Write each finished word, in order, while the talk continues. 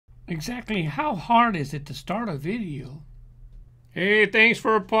Exactly how hard is it to start a video? Hey, thanks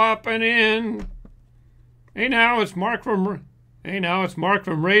for popping in. Hey now, it's Mark from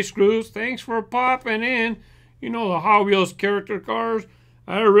RaceGrooves. Thanks for popping in. You know the Hot Wheels character cars.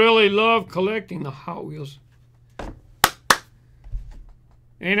 I really love collecting the Hot Wheels.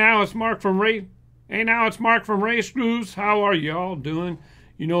 Hey now, it's Mark from RaceGrooves. How are y'all doing?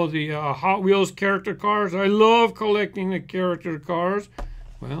 You know the Hot Wheels character cars. I love collecting the character cars.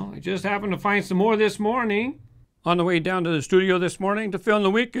 Well, I just happened to find some more this morning. On the way down to the studio this morning to film the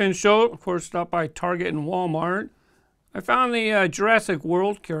weekend show, of course, stopped by Target and Walmart. I found the Jurassic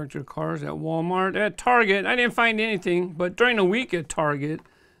World character cars at Walmart. At Target, I didn't find anything, but during the week at Target,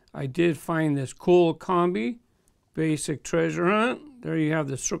 I did find this cool combi, basic treasure hunt. There you have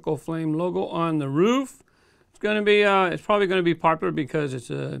the Circle Flame logo on the roof. It's going to be, it's probably going to be popular because it's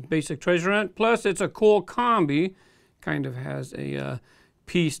a basic treasure hunt. Plus, it's a cool combi. Kind of has a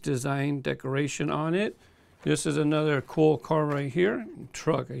piece design decoration on it. This is another cool car right here,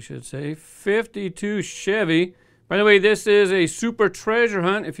 truck I should say, 52 Chevy. By the way, this is a super treasure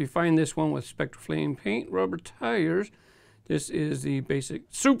hunt. If you find this one with Spectra Flame paint, rubber tires, this is the basic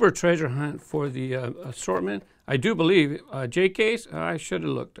super treasure hunt for the assortment. I do believe, J-case, I should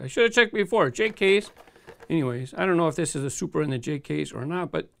have looked. I should have checked before, J-case. Anyways, I don't know if this is a super in the J-case or not,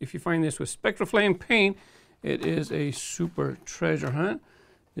 but if you find this with Spectra Flame paint, it is a super treasure hunt.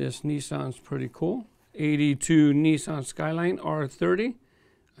 This Nissan's pretty cool. 82 Nissan Skyline R30.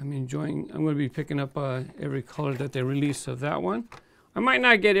 I'm going to be picking up every color that they release of that one. I might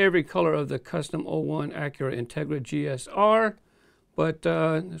not get every color of the custom 01 Acura Integra GSR, but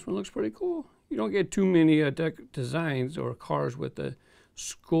this one looks pretty cool. You don't get too many designs or cars with a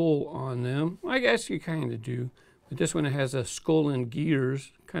skull on them. I guess you kind of do. But this one has a skull and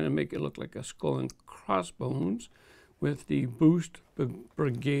gears, kind of make it look like a skull and crossbones with the Boost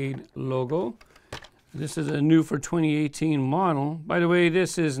Brigade logo. This is a new for 2018 model. By the way,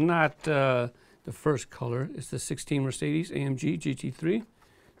 this is not the first color. It's the 16 Mercedes AMG GT3.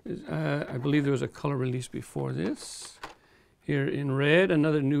 I believe there was a color release before this. Here in red,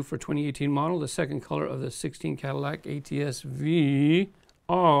 another new for 2018 model. The second color of the 16 Cadillac ATS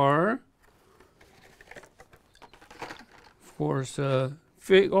VR. Of course, oh,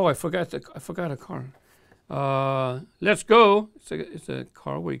 I forgot a car. Let's Go. It's a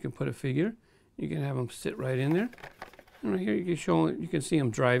car where you can put a figure. You can have them sit right in there. And right here you can see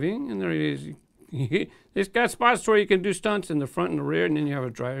him driving, and there he is. It's got spots where you can do stunts in the front and the rear, and then you have a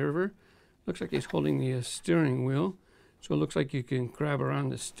driver. Looks like he's holding the steering wheel. So it looks like you can grab around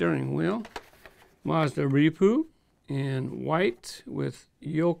the steering wheel. Mazda Ripu in white with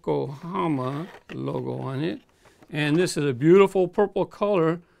Yokohama logo on it. And this is a beautiful purple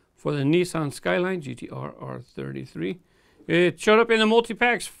color for the Nissan Skyline GTR R33. It showed up in the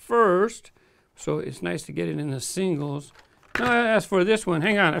multi-packs first, so it's nice to get it in the singles. Now, as for this one,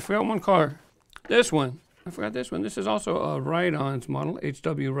 hang on, I forgot one car. This one, I forgot this one. This is also a ride-ons model,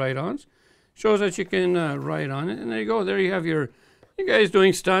 HW ride-ons. Shows that you can ride on it, and there you go. There you have you guys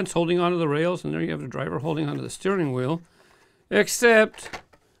doing stunts, holding onto the rails, and there you have the driver holding onto the steering wheel. Except,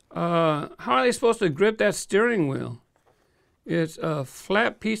 how are they supposed to grip that steering wheel? It's a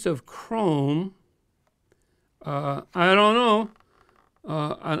flat piece of chrome. I don't know.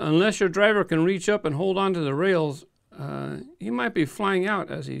 Unless your driver can reach up and hold onto the rails, he might be flying out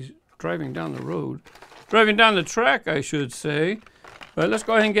as he's driving down the road. Driving down the track, I should say. But let's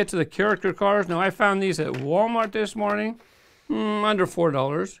go ahead and get to the character cars. Now, I found these at Walmart this morning. Under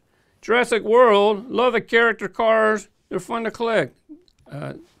 $4. Jurassic World, love the character cars. They're fun to collect.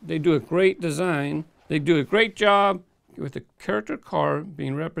 They do a great design. They do a great job with the character car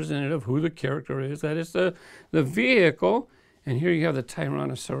being representative of who the character is. That is the vehicle. And here you have the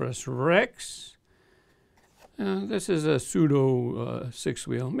Tyrannosaurus Rex. This is a pseudo six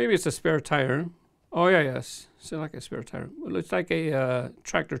wheel. Maybe it's a spare tire. Oh yeah, yes. It's like a spare tire. It looks like a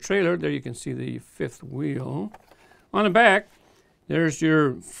tractor trailer. There you can see the fifth wheel. On the back, there's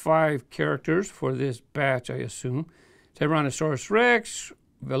your 5 characters for this batch, I assume. Tyrannosaurus Rex,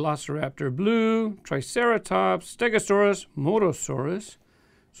 Velociraptor Blue, Triceratops, Stegosaurus, Motosaurus.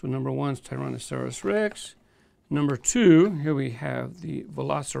 So number 1 is Tyrannosaurus Rex. Number 2, here we have the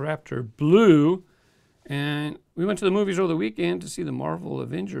Velociraptor Blue. And we went to the movies over the weekend to see the Marvel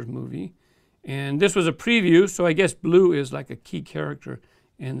Avengers movie. And this was a preview, so I guess Blue is like a key character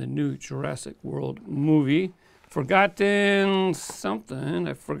in the new Jurassic World movie. Forgotten something.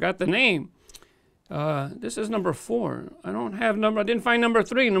 I forgot the name. This is number 4. I didn't find number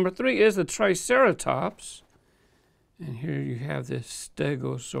 3. Number 3 is the Triceratops. And here you have the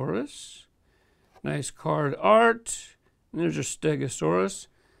Stegosaurus. Nice card art. And there's your Stegosaurus.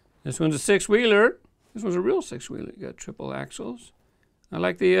 This one's a six-wheeler. This one's a real six-wheeler. You got triple axles. I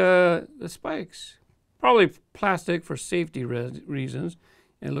like the spikes. Probably plastic for safety reasons.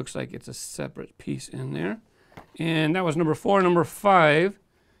 It looks like it's a separate piece in there. And that was number 4. Number 5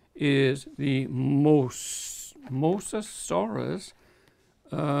 is the Mosasaurus.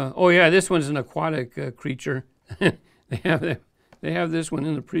 Oh yeah, this one's an aquatic creature. They have this one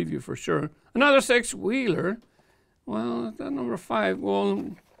in the preview for sure. Another six-wheeler. Well, that number 5.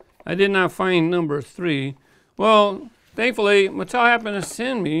 Well, I did not find number 3. Well, thankfully, Mattel happened to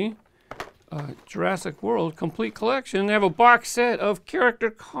send me Jurassic World Complete Collection. They have a box set of character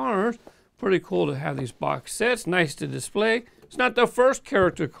cars. Pretty cool to have these box sets. Nice to display. It's not the first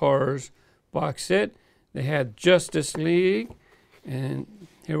character cars box set. They had Justice League, and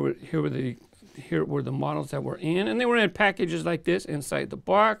here were the models that were in, and they were in packages like this inside the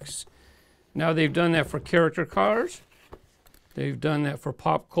box. Now they've done that for character cars. They've done that for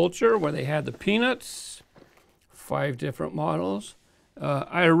pop culture, where they had the Peanuts, 5 different models.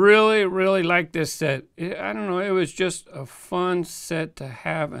 I really, really like this set. I don't know, it was just a fun set to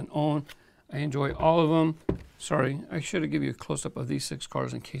have and own. I enjoy all of them. Sorry, I should have given you a close-up of these 6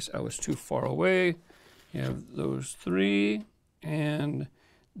 cars in case I was too far away. You have those 3 and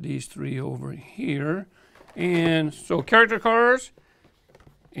these 3 over here. And so character cars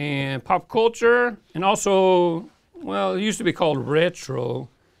and pop culture, and also, well, it used to be called retro.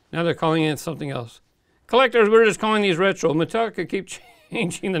 Now they're calling it something else. Collectors, we're just calling these retro. Mattel could keep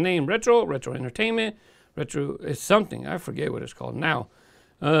changing the name. Retro entertainment, retro is something. I forget what it's called now.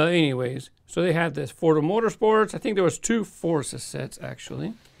 Anyways, so they had this Ford Motorsports. I think there was 2 Forza sets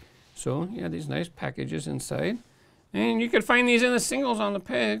actually. So you have these nice packages inside. And you can find these in the singles on the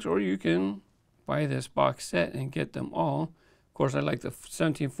pegs, or you can buy this box set and get them all. Of course, I like the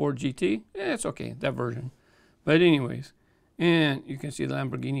 17 Ford GT. Yeah, it's okay, that version. But anyways, and you can see the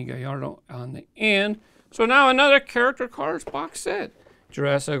Lamborghini Gallardo on the end. So now another character cars box set.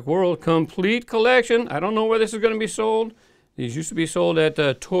 Jurassic World Complete Collection. I don't know where this is going to be sold. These used to be sold at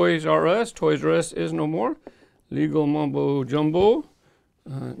Toys R Us. Toys R Us is no more. Legal Mumbo Jumbo.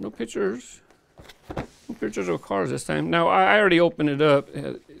 No pictures. No pictures of cars this time. Now, I already opened it up. I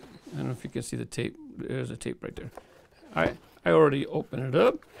don't know if you can see the tape. There's a tape right there. I already opened it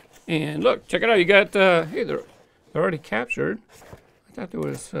up. And look, check it out. You got, hey, they're already captured. I thought there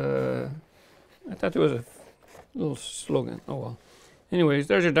was a little slogan. Oh, well. Anyways,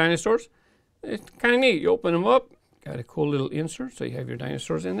 there's your dinosaurs. It's kind of neat. You open them up. Got a cool little insert, so you have your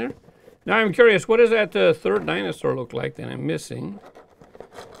dinosaurs in there. Now I'm curious, what does that third dinosaur look like that I'm missing?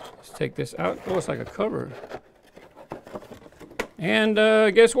 Let's take this out. Oh, it's like a cover. And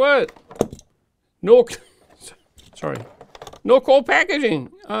guess what? No, sorry, no cold packaging.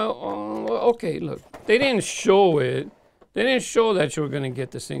 Okay, look, they didn't show it. They didn't show that you were going to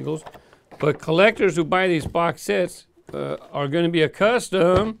get the singles, but collectors who buy these box sets are going to be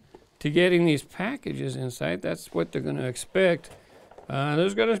accustomed to getting these packages inside. That's what they're going to expect.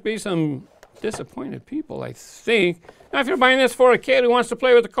 There's going to be some disappointed people, I think. Now, if you're buying this for a kid who wants to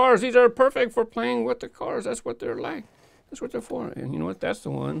play with the cars, these are perfect for playing with the cars. That's what they're like. That's what they're for. And you know what? That's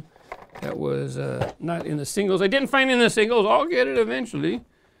the one that was not in the singles. I didn't find it in the singles. I'll get it eventually.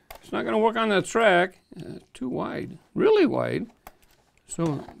 It's not going to work on the track. Too wide. Really wide.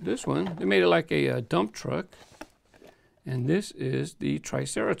 So this one, they made it like a dump truck. And this is the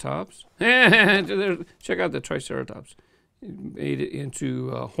Triceratops. Check out the Triceratops. It made it into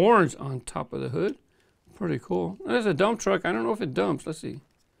horns on top of the hood. Pretty cool. There's a dump truck. I don't know if it dumps. Let's see.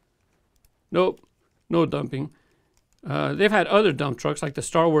 Nope. No dumping. They've had other dump trucks, like the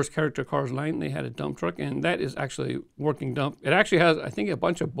Star Wars character cars line. They had a dump truck, and that is actually working dump. It actually has, I think, a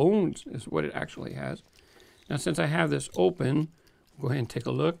bunch of bones is what it actually has. Now, since I have this open, go ahead and take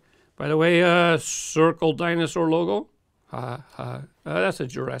a look. By the way, circle dinosaur logo. That's a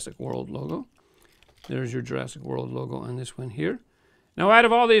Jurassic World logo. There's your Jurassic World logo on this one here. Now, out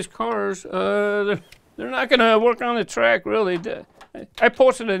of all these cars, they're not going to work on the track, really. I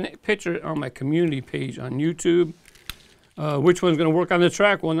posted a picture on my community page on YouTube. Which one's going to work on the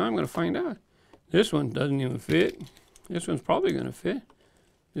track? Well, now I'm going to find out. This one doesn't even fit. This one's probably going to fit.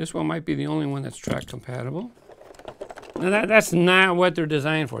 This one might be the only one that's track compatible. Now that's not what they're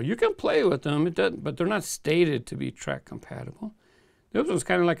designed for. You can play with them, but they're not stated to be track compatible. This one's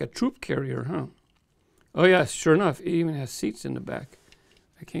kind of like a troop carrier, huh? Oh yeah, sure enough, it even has seats in the back.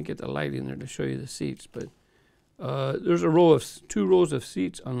 I can't get the light in there to show you the seats, but there's two rows of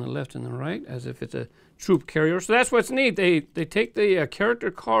seats on the left and the right, as if it's a troop carrier. So that's what's neat. They take the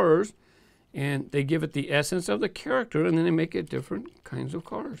character cars and they give it the essence of the character, and then they make it different kinds of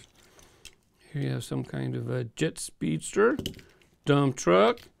cars. Here you have some kind of a jet speedster, dump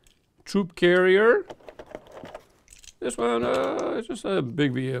truck, troop carrier. This one is just a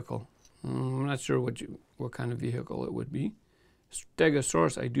big vehicle. I'm not sure what kind of vehicle it would be.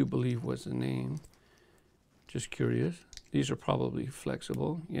 Stegosaurus, I do believe, was the name. Just curious. These are probably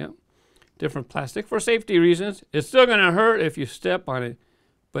flexible. Yep. Different plastic for safety reasons. It's still going to hurt if you step on it,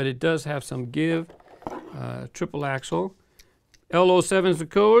 but it does have some give. Triple axle. L07 is the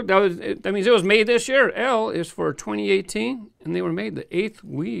code. That means it was made this year. L is for 2018, and they were made the 8th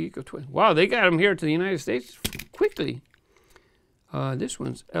week of 20. Wow, they got them here to the United States quickly. This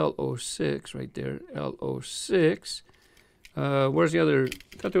one's L06 right there. L06. Where's the other?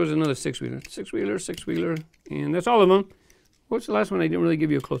 I thought there was another six-wheeler. Six-wheeler, and that's all of them. What's the last one? I didn't really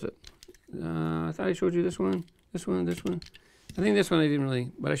give you a close-up. I thought I showed you this one. I think this one I didn't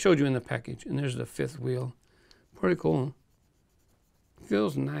really, but I showed you in the package. And there's the 5th wheel. Pretty cool.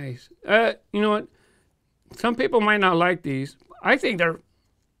 Feels nice. You know what? Some people might not like these. I think they're,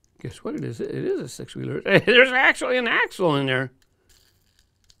 guess what it is? It is a six-wheeler. There's actually an axle in there.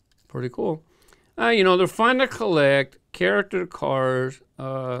 Pretty cool. You know, they're fun to collect. Character cars.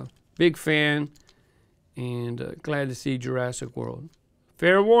 Big fan. And glad to see Jurassic World.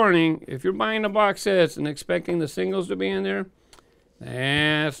 Fair warning, if you're buying the box sets and expecting the singles to be in there,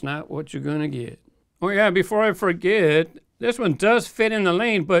 that's not what you're going to get. Oh yeah, before I forget, this one does fit in the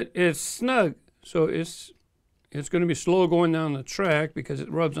lane, but it's snug. So it's going to be slow going down the track because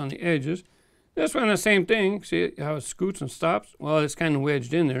it rubs on the edges. This one, the same thing. See how it scoots and stops? Well, it's kind of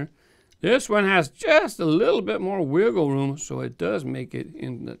wedged in there. This one has just a little bit more wiggle room, so it does make it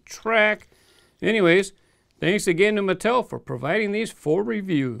in the track. Anyways, thanks again to Mattel for providing these for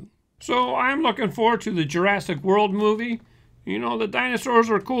review. So I'm looking forward to the Jurassic World movie. You know, the dinosaurs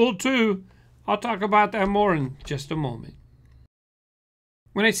are cool too. I'll talk about that more in just a moment.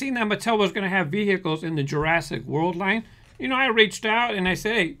 When I seen that Mattel was going to have vehicles in the Jurassic World line, you know, I reached out and I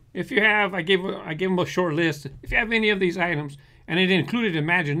said, hey, if you have, I gave them a short list. If you have any of these items, and it included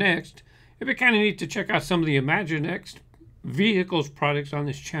Imaginext, it'd be kind of neat to check out some of the Imaginext vehicles products on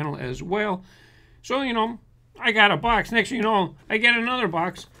this channel as well. So, you know, I got a box. Next thing you know, I get another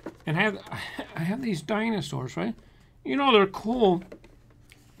box and I have these dinosaurs, right? You know, they're cool,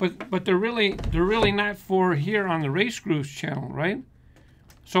 but they're really not for here on the RaceGrooves channel, right?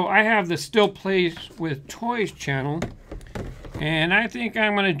 So I have the Still Plays with Toys channel, and I think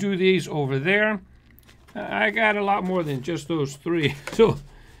I'm going to do these over there. I got a lot more than just those 3. So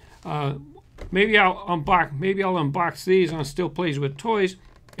maybe I'll unbox these on Still Plays with Toys.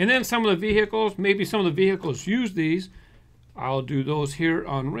 And then some of the vehicles, maybe some of the vehicles use these. I'll do those here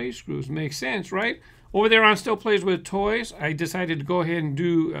on RaceGrooves. Makes sense, right? Over there on Still Plays with Toys, I decided to go ahead and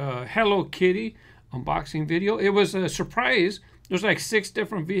do a Hello Kitty unboxing video. It was a surprise. There's like 6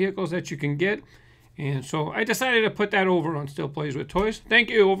 different vehicles that you can get. And so I decided to put that over on Still Plays with Toys. Thank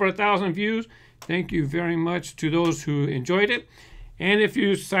you, over 1,000 views. Thank you very much to those who enjoyed it. And if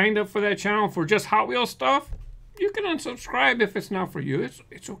you signed up for that channel for just Hot Wheels stuff, you can unsubscribe if it's not for you.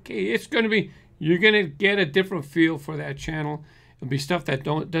 It's okay. It's going to be, you're going to get a different feel for that channel. It'll be stuff that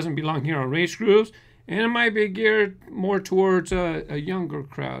doesn't belong here on RaceGrooves, and it might be geared more towards a younger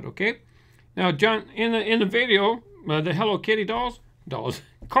crowd, okay? Now, John, in the video, the Hello Kitty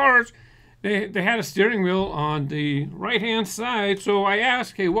cars, they had a steering wheel on the right-hand side. So I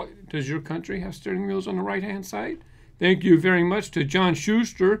asked, hey, what does your country have steering wheels on the right-hand side? Thank you very much to John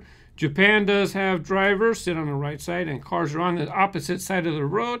Schuster. Japan does have drivers sit on the right side and cars are on the opposite side of the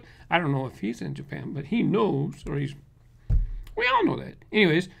road. I don't know if he's in Japan, but he knows, or we all know that.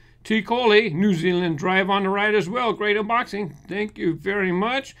 Anyways, T. Coley, New Zealand drive on the right as well. Great unboxing. Thank you very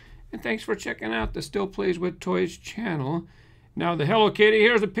much. And thanks for checking out the Still Plays with Toys channel. Now the Hello Kitty,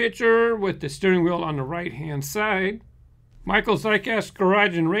 here's a picture with the steering wheel on the right-hand side. Michael Zykas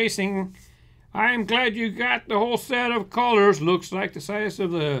Garage and Racing. I'm glad you got the whole set of colors. Looks like the size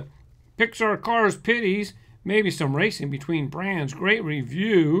of the Pixar Cars Pitties. Maybe some racing between brands. Great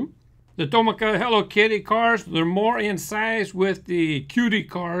review. The Tomica Hello Kitty cars, they're more in size with the Cutie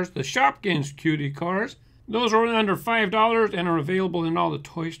cars, the Shopkins Cutie cars. Those are under $5 and are available in all the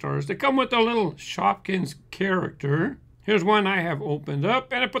toy stores. They come with a little Shopkins character. Here's one I have opened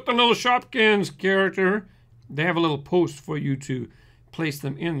up, and I put the little Shopkins character. They have a little post for you to place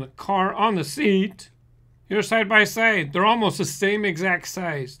them in the car on the seat. Here side by side, they're almost the same exact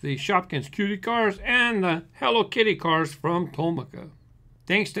size. The Shopkins Cutie cars and the Hello Kitty cars from Tomica.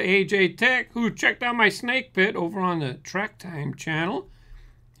 Thanks to AJ Tech, who checked out my snake pit over on the Track Time channel.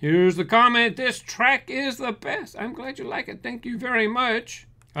 Here's the comment, this track is the best. I'm glad you like it. Thank you very much.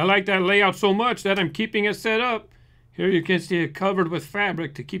 I like that layout so much that I'm keeping it set up. Here you can see it covered with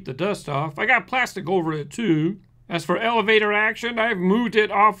fabric to keep the dust off. I got plastic over it too. As for elevator action, I've moved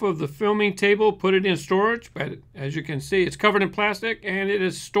it off of the filming table, put it in storage, but as you can see, it's covered in plastic and it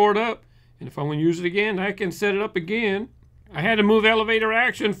is stored up. And if I want to use it again, I can set it up again. I had to move elevator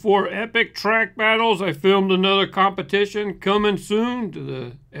action for epic track battles. I filmed another competition coming soon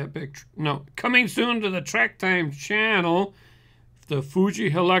to the Track Time channel. The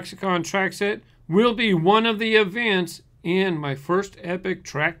Fuji Helixicon track set will be one of the events in my first epic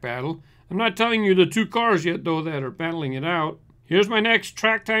track battle. I'm not telling you the 2 cars yet, though, that are battling it out. Here's my next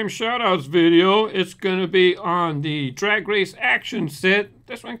Track Time shoutouts video. It's going to be on the Drag Race Action set.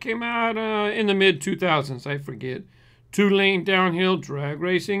 This one came out in the mid-2000s, I forget. 2-lane downhill drag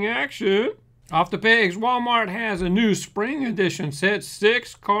racing action. Off the pegs, Walmart has a new spring edition set,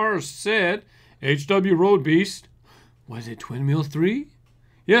 6 cars set. HW Road Beast. Was it Twin Mill 3?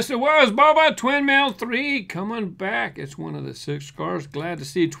 Yes, it was, Bubba. Twin Mill 3 coming back. It's one of the 6 cars. Glad to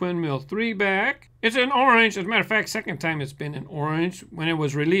see Twin Mill 3 back. It's in orange. As a matter of fact, second time it's been in orange. When it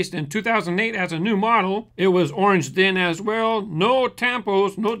was released in 2008 as a new model, it was orange then as well. No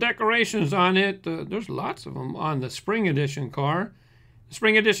tampos, no decorations on it. There's lots of them on the Spring Edition car. The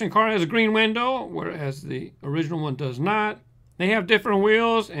Spring Edition car has a green window, whereas the original one does not. They have different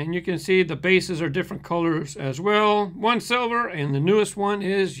wheels, and you can see the bases are different colors as well. One silver, and the newest one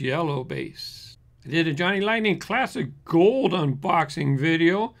is yellow base. I did a Johnny Lightning Classic Gold unboxing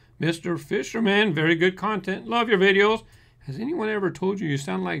video. Mr. Fisherman, very good content. Love your videos. Has anyone ever told you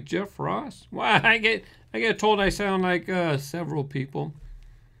sound like Jeff Ross? Well, I get told I sound like several people.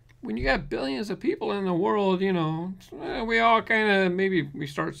 When you got billions of people in the world, you know, we all kind of, maybe we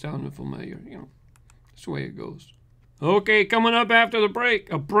start sounding familiar, you know. That's the way it goes. Okay, coming up after the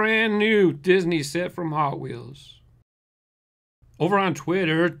break, a brand new Disney set from Hot Wheels. Over on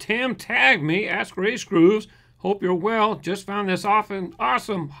Twitter, Tim tagged me, askracegrooves. Hope you're well. Just found this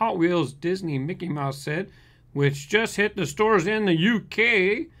awesome Hot Wheels Disney Mickey Mouse set, which just hit the stores in the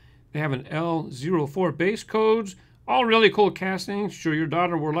UK. They have an L04 base codes. All really cool castings. Sure your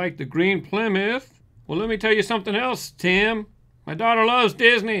daughter will like the green Plymouth. Well, let me tell you something else, Tim. My daughter loves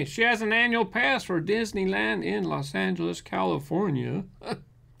Disney. She has an annual pass for Disneyland in Los Angeles, California.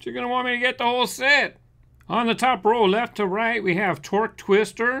 She's going to want me to get the whole set. On the top row, left to right, we have Torque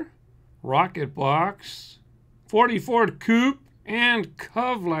Twister, Rocket Box, 40 Ford Coupe, and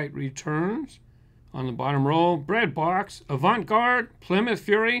Cove Light returns. On the bottom row, Bread Box, Avant-Garde, Plymouth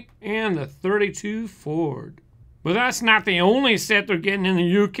Fury, and the 32 Ford. But that's not the only set they're getting in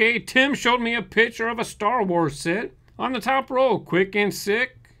the UK. Tim showed me a picture of a Star Wars set. On the top row, Quick and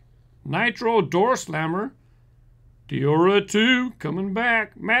Sick, Nitro Door Slammer, Diora 2 coming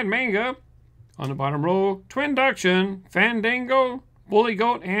back, Mad Manga. On the bottom row, Twinduction, Fandango, Bully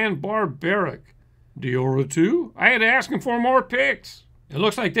Goat, and Barbaric. Diora 2, I had to ask him for more pics. It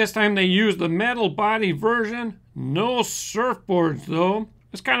looks like this time they used the metal body version. No surfboards though.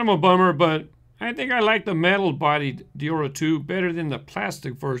 It's kind of a bummer, but I think I like the metal bodied Diora 2 better than the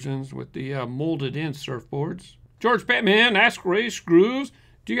plastic versions with the molded in surfboards. George Petman, Ask RaceGrooves,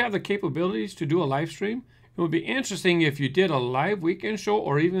 do you have the capabilities to do a live stream? It would be interesting if you did a live weekend show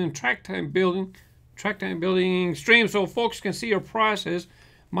or even track time building stream so folks can see your process.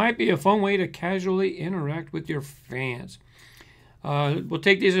 Might be a fun way to casually interact with your fans. We'll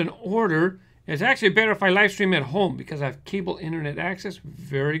take these in order. It's actually better if I live stream at home because I have cable internet access.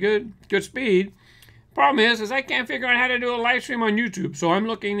 Very good. Good speed. Problem is I can't figure out how to do a live stream on YouTube, so I'm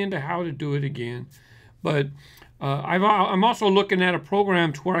looking into how to do it again. But I'm also looking at a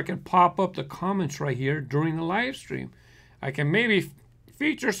program to where I can pop up the comments right here during the live stream. I can maybe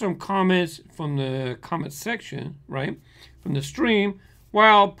feature some comments from the comment section, right, from the stream,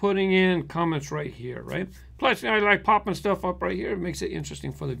 while putting in comments right here, right? Plus, I like popping stuff up right here. It makes it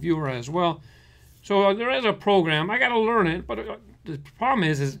interesting for the viewer as well. So there is a program. I got to learn it, but the problem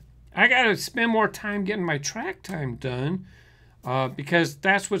is I got to spend more time getting my track time done because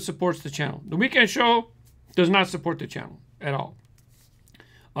that's what supports the channel. The weekend show does not support the channel at all.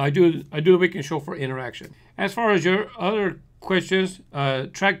 I do the weekend show for interaction. As far as your other questions,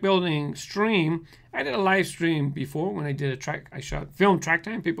 track building stream, I did a live stream before when I did a track. I filmed track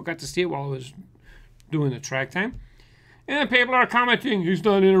time. People got to see it while I was doing the track time, and people are commenting, "He's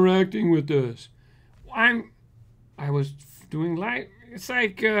not interacting with us." I was doing live. It's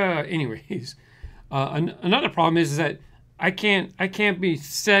like, anyways. Another problem is that I can't be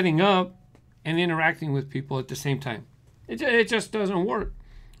setting up and interacting with people at the same time. It just doesn't work.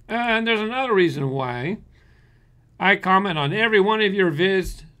 And there's another reason why. I comment on every one of your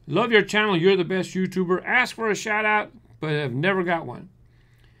vids. Love your channel. You're the best YouTuber. Ask for a shout out, but I've never got one.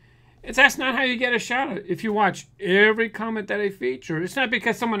 That's not how you get a shout out. If you watch every comment that I feature, it's not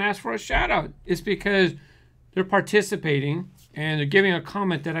because someone asked for a shout out. It's because they're participating and they're giving a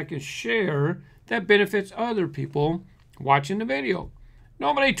comment that I can share that benefits other people watching the video.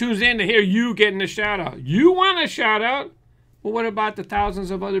 Nobody tunes in to hear you getting a shout out. You want a shout out, but what about the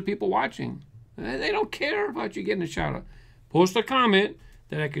thousands of other people watching? They don't care about you getting a shout out. Post a comment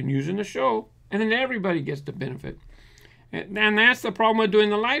that I can use in the show, and then everybody gets the benefit. And that's the problem with doing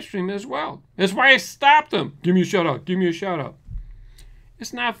the live stream as well. That's why I stopped them. Give me a shout out. Give me a shout out.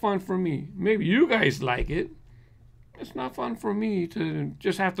 It's not fun for me. Maybe you guys like it. It's not fun for me to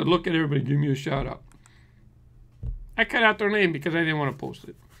just have to look at everybody, give me a shout out. I cut out their name because I didn't want to post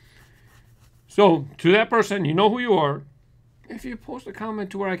it. So to that person, you know who you are. If you post a comment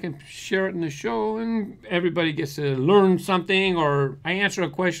to where I can share it in the show and everybody gets to learn something, or I answer a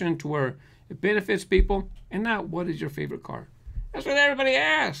question to where it benefits people, and not what is your favorite car. That's what everybody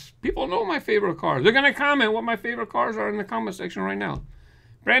asks. People know my favorite cars. They're going to comment what my favorite cars are in the comment section right now.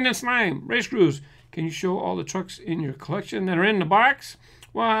 Brandon Slime, RaceGrooves, can you show all the trucks in your collection that are in the box?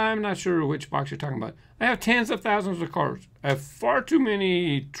 Well, I'm not sure which box you're talking about. I have tens of thousands of cars. I have far too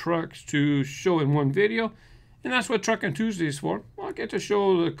many trucks to show in one video, and that's what Truckin' Tuesday is for. Well, I'll get to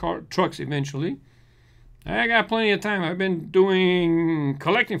show the trucks eventually. I got plenty of time. I've been doing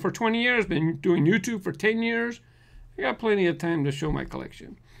collecting for 20 years, been doing YouTube for 10 years. I got plenty of time to show my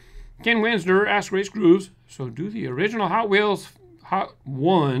collection. Ken Winsner asked RaceGrooves, so do the original Hot Wheels Hot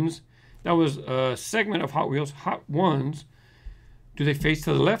Ones, that was a segment of Hot Wheels Hot Ones, do they face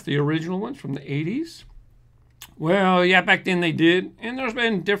to the left, the original ones from the 80s? Well, yeah, back then they did. And there's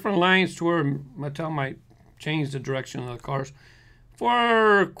been different lines to where Mattel might change the direction of the cars.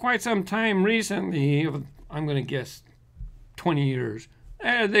 For quite some time recently, I'm going to guess 20 years,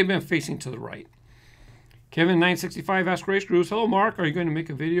 they've been facing to the right. Kevin965 asked RaceGrooves, hello Mark, are you going to make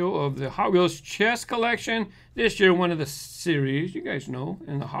a video of the Hot Wheels chess collection? This year, one of the series, you guys know,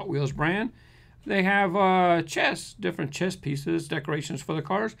 in the Hot Wheels brand, they have chess, different chess pieces, decorations for the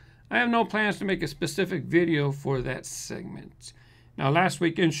cars. I have no plans to make a specific video for that segment. Now, last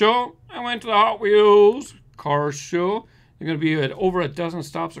weekend show, I went to the Hot Wheels car show. They're going to be at over a dozen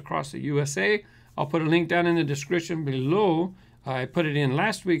stops across the USA. I'll put a link down in the description below. I put it in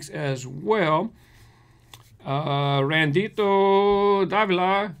last week's as well. Randito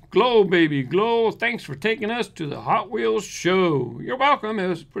Davila, glow baby, glow. Thanks for taking us to the Hot Wheels show. You're welcome. It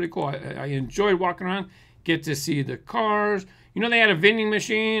was pretty cool. I enjoyed walking around, get to see the cars. You know, they had a vending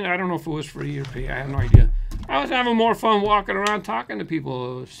machine. I don't know if it was free or pay. I have no idea. I was having more fun walking around, talking to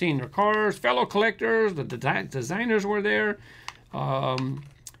people, seeing their cars, fellow collectors. The designers were there.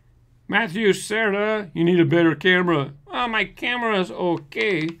 Matthew Serra, you need a better camera. Well, my camera is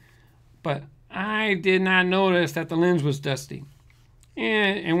okay, but I did not notice that the lens was dusty.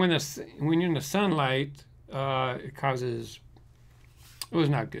 And when you're in the sunlight, it causes, it was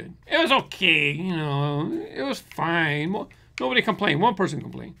not good. It was okay, you know, it was fine. Nobody complained. One person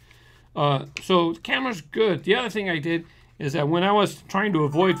complained. So the camera's good. The other thing I did is that when I was trying to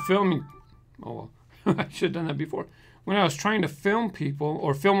avoid filming, oh, I should have done that before. When I was trying to film people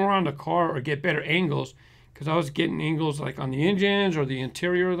or film around a car or get better angles, because I was getting angles like on the engines or the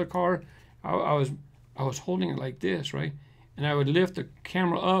interior of the car, I was holding it like this, right? And I would lift the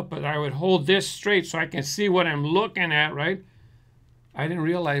camera up, but I would hold this straight so I can see what I'm looking at, right? I didn't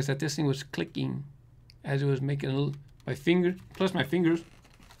realize that this thing was clicking as it was making my finger, plus my fingers.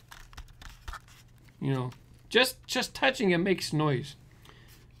 You know, just touching it makes noise.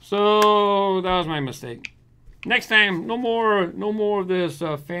 So that was my mistake. Next time, no more of this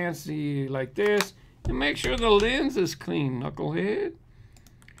fancy like this. And make sure the lens is clean, knucklehead.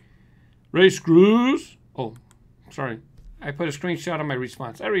 RaceGrooves. Oh, sorry. I put a screenshot of my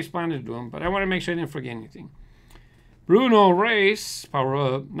response. I responded to him, but I want to make sure I didn't forget anything. Bruno Race, power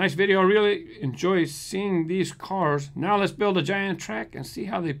up. Nice video. I really enjoy seeing these cars. Now let's build a giant track and see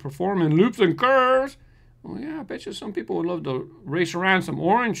how they perform in loops and curves. Oh yeah, I bet you some people would love to race around some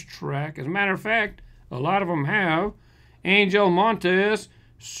orange track. As a matter of fact, a lot of them have. Angel Montes.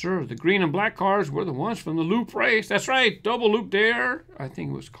 Sir, the green and black cars were the ones from the loop race. That's right, double loop dare, I think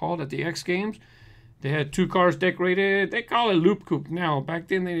it was called at the X Games. They had 2 cars decorated. They call it Loop Coupe now. Back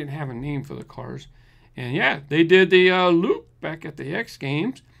then they didn't have a name for the cars. And yeah, they did the loop back at the X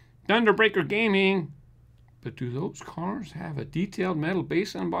Games. Thunderbreaker Gaming. But do those cars have a detailed metal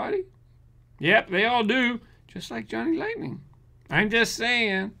base and body? Yep, they all do. Just like Johnny Lightning. I'm just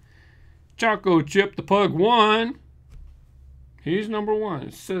saying. Choco Chip the Pug won. He's number 1.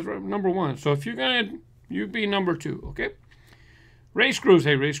 It says number 1. So if you're going to, you be number 2, okay? RaceGrooves.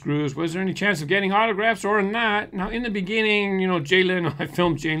 Hey, RaceGrooves. Was there any chance of getting autographs or not? Now, in the beginning, you know, Jay Leno, I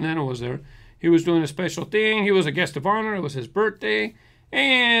filmed Jay Leno was there. He was doing a special thing. He was a guest of honor. It was his birthday.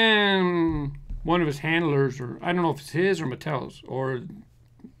 And one of his handlers, or I don't know if it's his or Mattel's or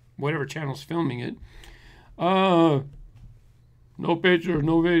whatever channel's filming it. No picture,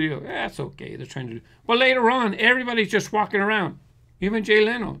 no video. That's okay. They're trying to do. But later on, everybody's just walking around. Even Jay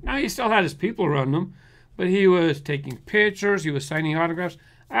Leno. Now, he still had his people around him, but he was taking pictures. He was signing autographs.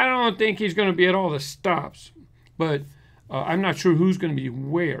 I don't think he's going to be at all the stops, but I'm not sure who's going to be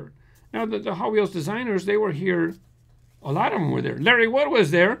where. Now, the Hot Wheels designers, they were here. A lot of them were there. Larry Wood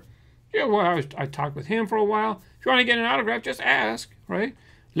was there. Yeah, well, I talked with him for a while. If you want to get an autograph, just ask, right?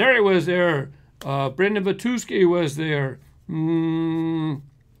 Larry was there. Brendan Vatuski was there. Oh,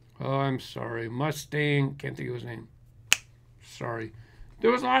 I'm sorry. Mustang. Can't think of his name. Sorry.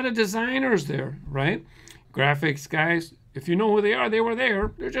 There was a lot of designers there, right? Graphics guys. If you know who they are, they were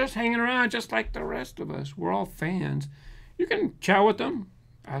there. They're just hanging around just like the rest of us. We're all fans. You can chat with them.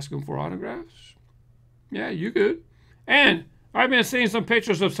 Ask them for autographs. Yeah, you could. And I've been seeing some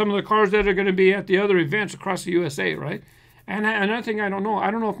pictures of some of the cars that are going to be at the other events across the USA, right? And another thing I don't know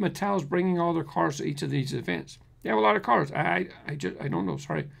if Mattel's bringing all their cars to each of these events. They have a lot of cars. I don't know.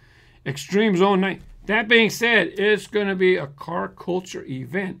 Sorry. Extreme Zone 9. That being said, it's going to be a car culture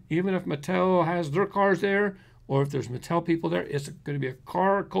event. Even if Mattel has their cars there, or if there's Mattel people there, it's going to be a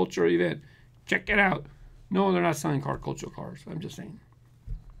car culture event. Check it out. No, they're not selling car culture cars. I'm just saying.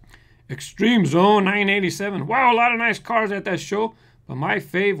 Extreme Zone 987. Wow, a lot of nice cars at that show. But my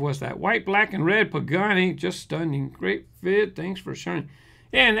fave was that white, black, and red Pagani. Just stunning. Great fit. Thanks for sharing.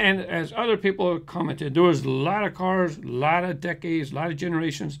 And as other people have commented, there was a lot of cars, a lot of decades, a lot of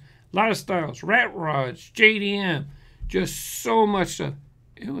generations, a lot of styles. Rat Rods, JDM. Just so much stuff.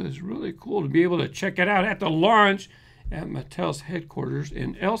 It was really cool to be able to check it out at the launch at Mattel's headquarters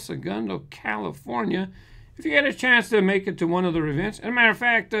in El Segundo, California. If you get a chance to make it to one of their events. As a matter of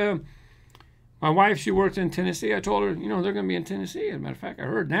fact, my wife, she works in Tennessee. I told her, they're going to be in Tennessee. As a matter of fact, I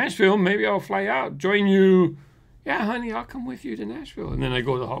heard Nashville. Maybe I'll fly out, join you. Yeah, honey, I'll come with you to Nashville. And then I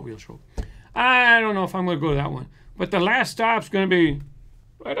go to the Hot Wheels show. I don't know if I'm going to go to that one. But the last stop's going to be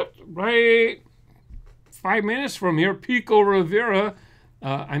right 5 minutes from here, Pico Rivera.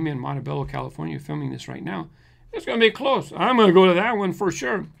 I'm in Montebello, California, filming this right now. It's going to be close. I'm going to go to that one for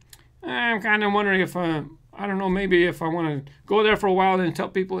sure. I'm kind of wondering if, I don't know, maybe if I want to go there for a while and tell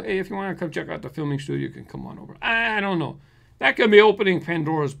people, hey, if you want to come check out the filming studio, you can come on over. I don't know. That could be opening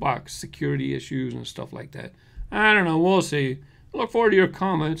Pandora's box, security issues and stuff like that. I don't know. We'll see. Look forward to your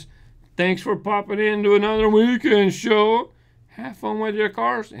comments. Thanks for popping into another weekend show. Have fun with your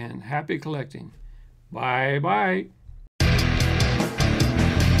cars and happy collecting. Bye-bye.